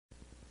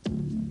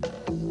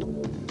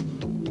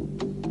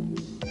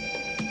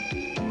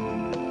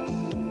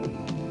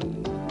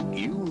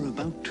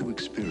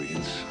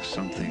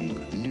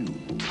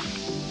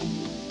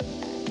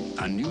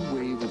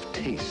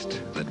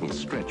will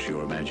stretch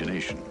your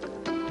imagination.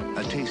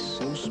 A taste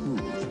so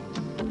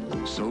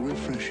smooth, so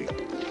refreshing,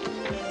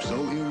 so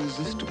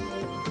irresistible.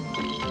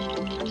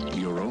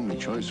 Your only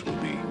choice will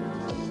be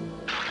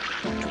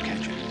to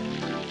catch it.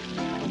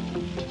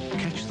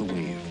 Catch the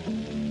wave.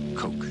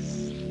 Coke.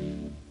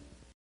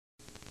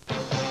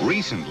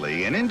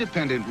 Recently, an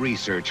independent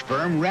research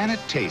firm ran a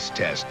taste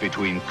test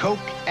between Coke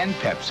and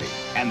Pepsi.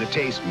 And the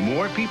taste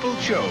more people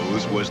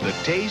chose was the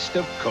taste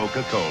of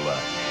Coca-Cola.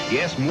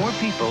 Yes, more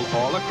people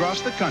all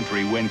across the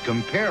country, when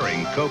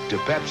comparing Coke to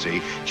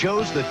Pepsi,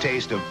 chose the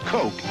taste of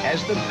Coke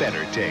as the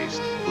better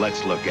taste.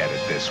 Let's look at it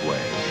this way.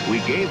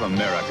 We gave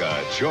America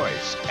a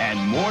choice, and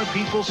more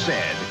people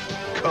said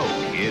Coke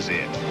is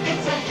it.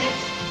 It's a hit.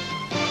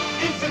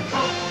 It's a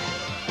Coke.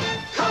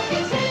 Coke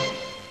is it.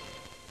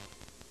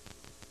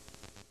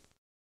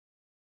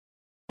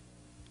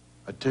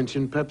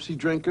 Attention Pepsi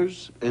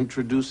drinkers,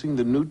 introducing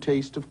the new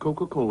taste of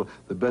Coca-Cola,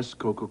 the best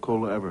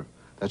Coca-Cola ever.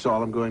 That's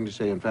all I'm going to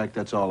say. In fact,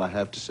 that's all I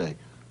have to say.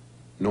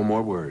 No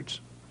more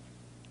words.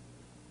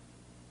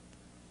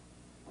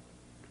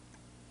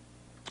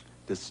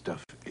 This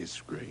stuff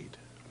is great.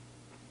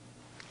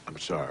 I'm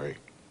sorry.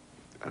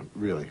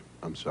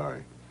 I'm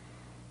sorry.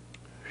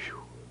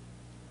 Whew.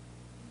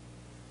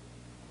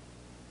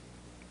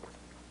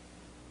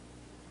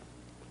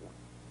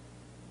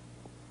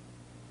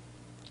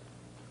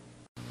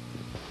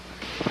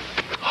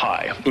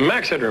 Hi,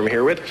 Max Headroom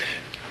here with...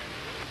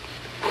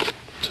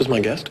 Is this my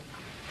guest?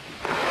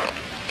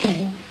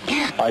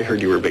 I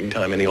heard you were big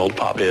time in the old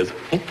pop biz.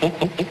 Well,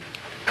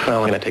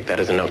 I'm going to take that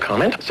as a no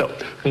comment. So,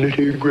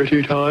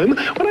 nitty-gritty time.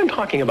 What I'm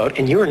talking about,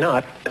 and you're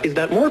not, is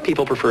that more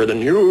people prefer the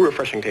new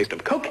refreshing taste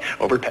of Coke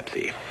over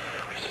Pepsi.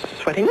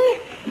 Sweating?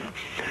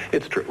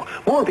 It's true.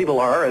 More people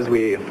are, as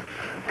we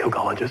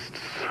Cokeologists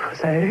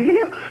say,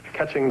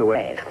 catching the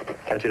wave.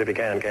 Catch it if you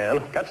can.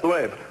 Catch the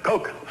wave.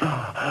 Coke.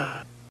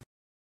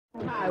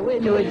 Hi, we're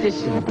New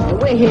Edition,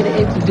 and we're here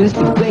to introduce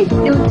the great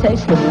new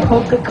taste of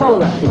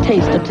Coca-Cola, the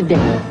taste of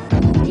today.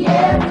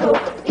 Yeah,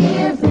 Coke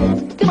is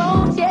it. Come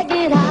on, check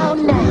it out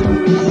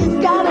now. It's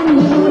got a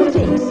new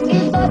taste.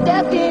 It's a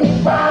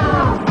definite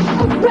wow.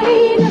 A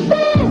great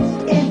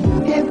event. It's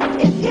hip,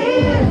 it's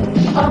here.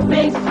 A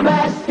big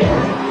smash hit.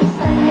 It's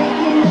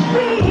making it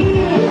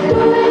free. It's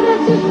doing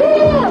us to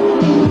feel.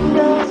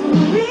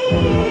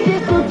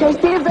 This new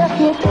taste is a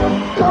hit.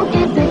 Coke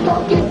is it,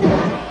 Coke is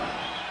it.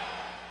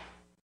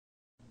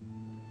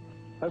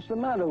 What's the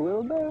matter,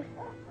 Wilbur?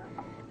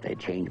 They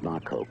changed my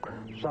Coke.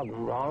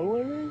 Something wrong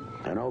with it?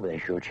 I know, they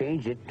sure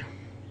changed it.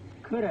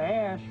 Could have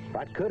asked.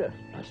 But coulda.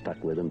 I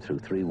stuck with them through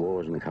 3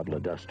 wars and a couple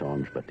of dust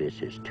storms, but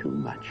this is too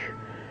much.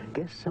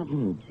 Guess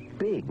something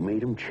big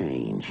made them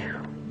change.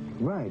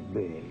 Right,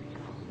 big.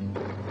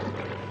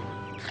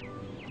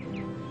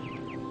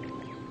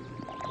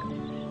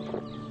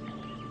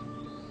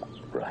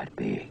 Right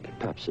big.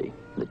 Pepsi,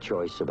 the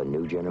choice of a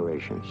new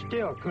generation.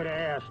 Still could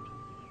have asked.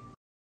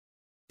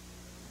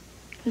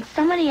 Can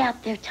somebody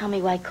out there tell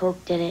me why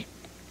Coke did it?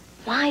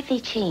 Why they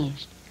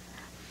changed?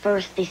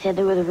 First, they said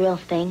they were the real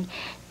thing.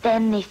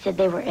 Then they said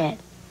they were it.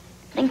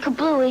 Then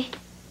kablooey,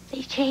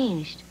 they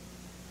changed.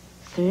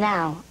 So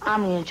now,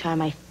 I'm going to try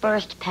my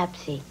first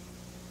Pepsi.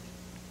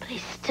 But I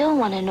still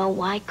want to know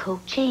why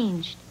Coke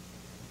changed.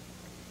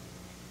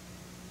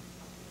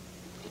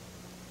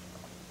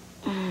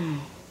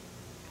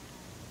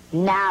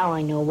 Now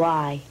I know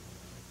why.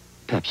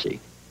 Pepsi,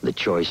 the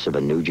choice of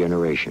a new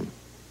generation.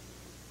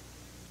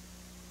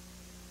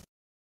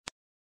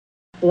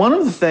 One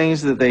of the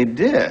things that they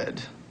did,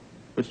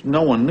 which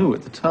no one knew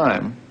at the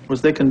time,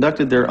 was they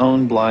conducted their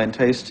own blind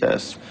taste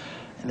tests,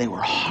 and they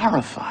were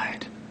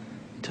horrified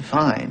to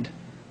find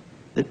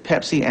that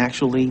Pepsi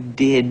actually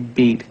did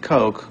beat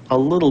Coke a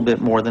little bit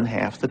more than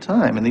half the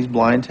time in these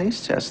blind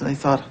taste tests. And they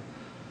thought,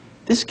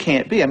 this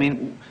can't be. I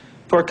mean,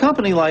 for a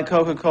company like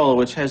Coca-Cola,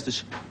 which has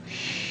this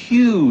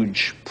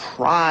huge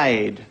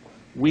pride,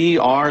 we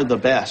are the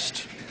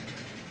best.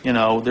 You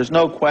know, there's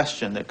no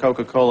question that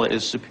Coca-Cola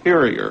is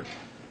superior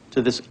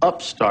to this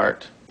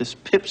upstart, this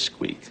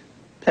pipsqueak,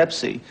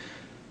 Pepsi.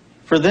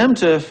 For them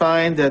to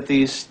find that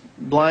these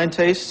blind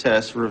taste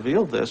tests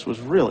revealed this was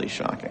really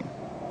shocking.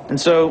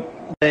 And so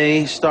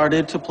they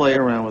started to play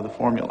around with the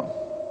formula.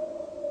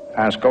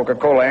 As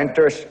Coca-Cola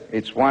enters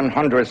its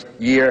 100th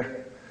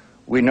year,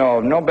 we know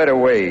of no better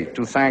way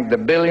to thank the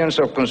billions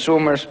of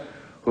consumers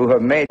who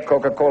have made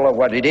Coca-Cola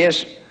what it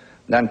is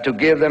than to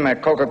give them a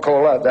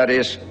Coca-Cola that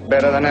is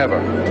better than ever.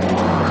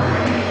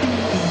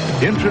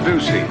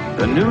 Introducing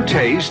the new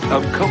taste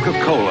of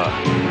Coca-Cola.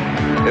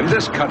 In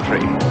this country,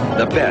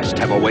 the best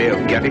have a way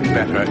of getting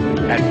better,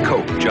 and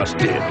Coke just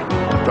did.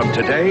 From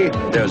today,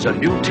 there's a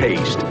new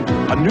taste,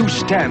 a new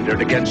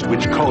standard against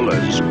which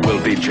colas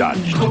will be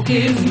judged. Coke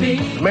is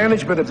me.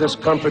 Management of this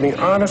company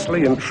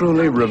honestly and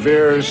truly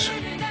reveres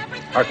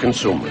our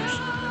consumers,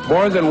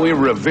 more than we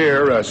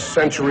revere a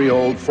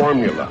century-old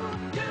formula.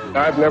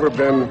 I've never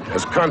been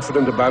as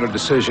confident about a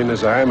decision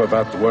as I am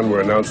about the one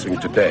we're announcing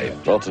today.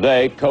 Well,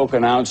 today, Coke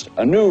announced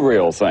a new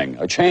real thing,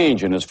 a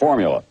change in its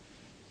formula.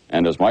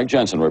 And as Mike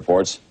Jensen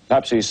reports,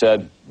 Pepsi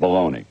said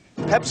baloney.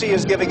 Pepsi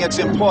is giving its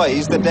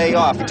employees the day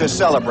off to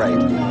celebrate.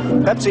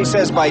 Pepsi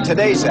says by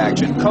today's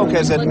action, Coke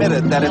has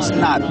admitted that it's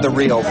not the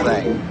real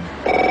thing.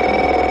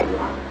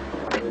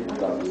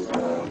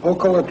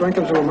 Coca-Cola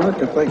drinkers of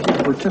America, thank you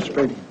for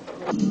participating.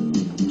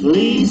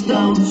 Please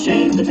don't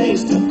change the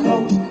taste of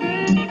Coke.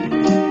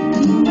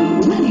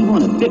 When you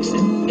want to fix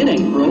it, it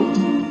ain't broke.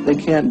 They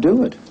can't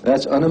do it.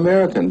 That's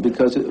un-American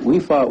because we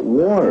fought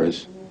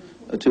wars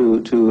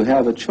to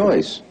have a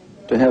choice,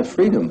 to have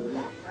freedom.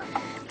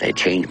 They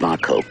changed my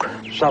Coke.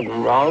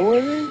 Something wrong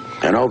with it?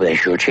 I know, but they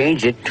sure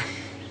changed it.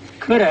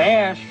 Coulda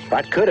asked.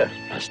 What coulda?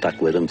 I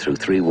stuck with them through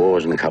 3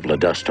 wars and a couple of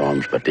dust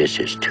storms, but this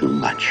is too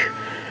much.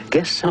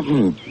 Guess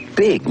something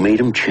big made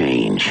them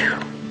change.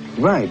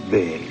 Right,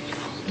 big.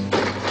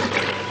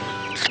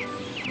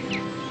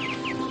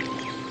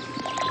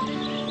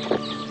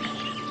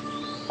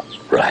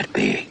 Right,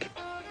 big.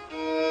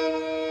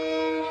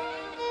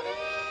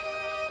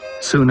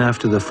 Soon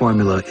after the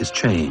formula is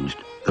changed,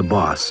 the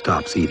boss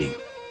stops eating.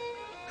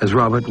 As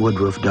Robert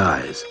Woodruff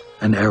dies,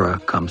 an era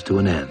comes to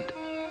an end.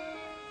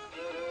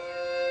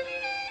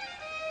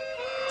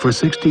 For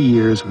 60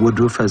 years,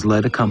 Woodruff has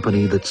led a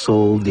company that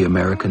sold the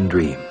American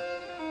dream.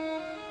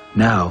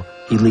 Now,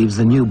 he leaves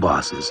the new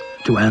bosses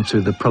to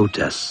answer the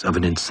protests of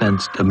an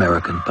incensed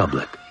American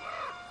public.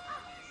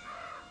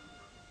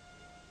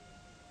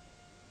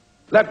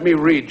 Let me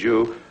read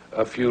you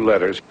a few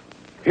letters.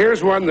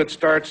 Here's one that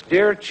starts,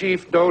 Dear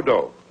Chief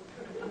Dodo.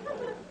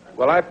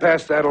 Well, I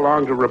passed that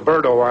along to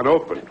Roberto on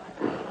open,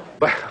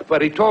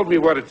 but he told me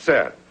what it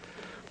said.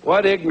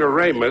 What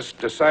ignoramus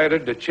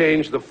decided to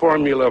change the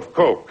formula of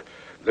Coke?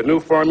 The new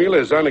formula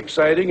is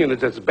unexciting and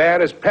it's as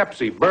bad as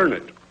Pepsi. Burn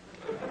it.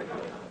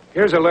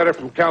 Here's a letter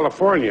from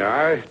California.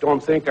 I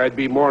don't think I'd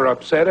be more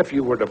upset if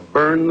you were to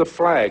burn the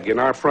flag in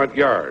our front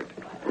yard.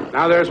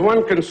 Now, there's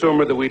one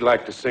consumer that we'd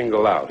like to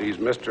single out. He's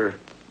Mr.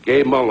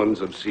 Gay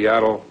Mullins of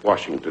Seattle,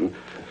 Washington.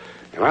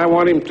 And I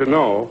want him to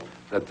know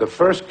that the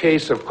first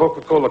case of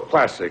Coca-Cola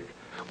Classic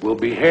will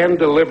be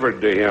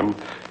hand-delivered to him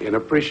in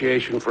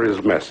appreciation for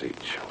his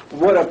message.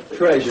 What a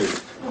treasure.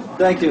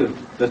 Thank you,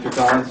 Mr.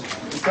 Collins.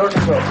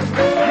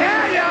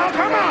 Yeah, y'all,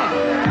 come on!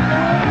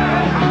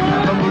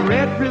 From the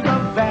Red River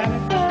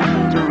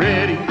Valley to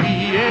Reading,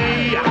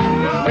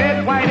 PA,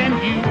 red, white, and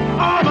blue,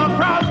 all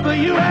across the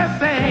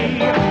USA.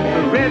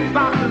 The Red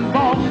Sox in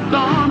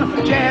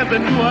Boston, Jazz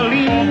in New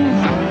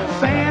Orleans,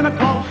 Santa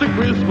Claus to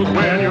Christmas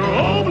when you're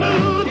old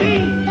blue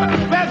jeans.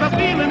 There's a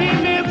feeling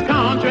in this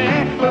country,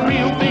 the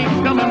real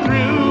thing's coming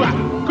through.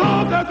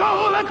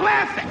 Coca-Cola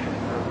Classic,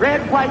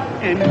 red, white,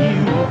 and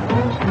blue.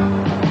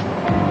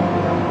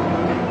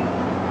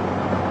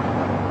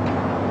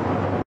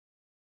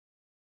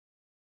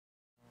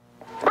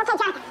 Okay,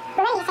 Jonathan,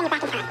 we're ready to send you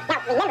back in time. Now,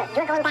 remember,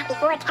 you're going back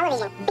before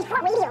television,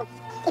 before radio,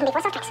 even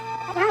before Star Trek.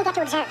 You only get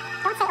to observe.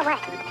 Don't say a word.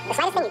 The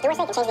slightest thing you do or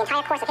say can change the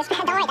entire course of history.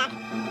 Don't worry, Doc.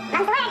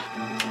 Mum's the word.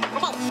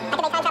 Okay,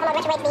 activate time travel mode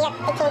retrograde to the year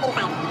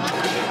 1885.